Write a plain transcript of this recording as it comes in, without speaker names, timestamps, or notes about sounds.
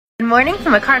Good morning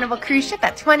from a Carnival cruise ship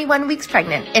at 21 weeks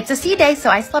pregnant. It's a sea day,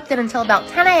 so I slept in until about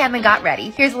 10 a.m. and got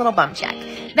ready. Here's a little bum check.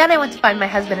 Then I went to find my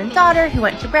husband and daughter, who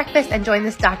went to breakfast and joined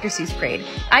this Dr. Seuss parade.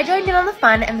 I joined in on the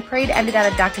fun, and the parade ended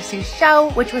at a Dr. Seuss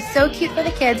show, which was so cute for the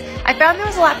kids. I found there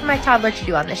was a lot for my toddler to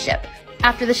do on the ship.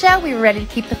 After the show, we were ready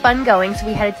to keep the fun going, so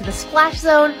we headed to the splash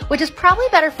zone, which is probably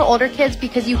better for older kids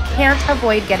because you can't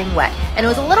avoid getting wet. And it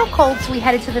was a little cold, so we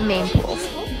headed to the main pools.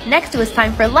 Next, it was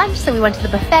time for lunch, so we went to the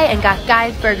buffet and got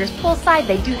Guy's Burgers poolside.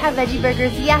 They do have veggie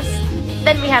burgers, yes.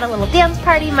 Then we had a little dance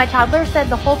party. My toddler said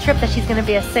the whole trip that she's going to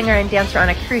be a singer and dancer on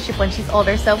a cruise ship when she's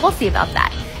older, so we'll see about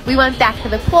that. We went back to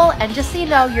the pool, and just so you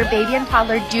know, your baby and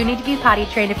toddler do need to be potty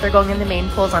trained if they're going in the main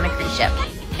pools on a cruise ship.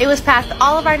 It was past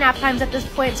all of our nap times at this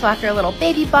point, so after a little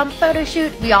baby bump photo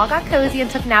shoot, we all got cozy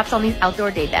and took naps on these outdoor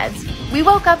day beds. We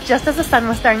woke up just as the sun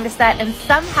was starting to set, and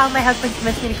somehow my husband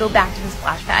convinced me to go back to the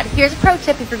splash pad. Here's a pro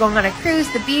tip: if you're going on a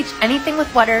cruise, the beach, anything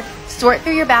with water, sort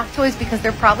through your bath toys because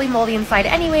they're probably moldy inside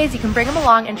anyways. You can bring them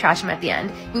along and trash them at the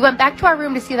end. We went back to our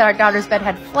room to see that our daughter's bed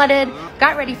had flooded,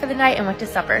 got ready for the night, and went to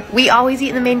supper. We always eat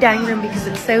in the main dining room because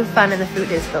it's so fun and the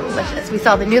food is delicious. We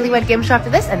saw the Newlywed Game Show after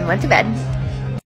this and went to bed.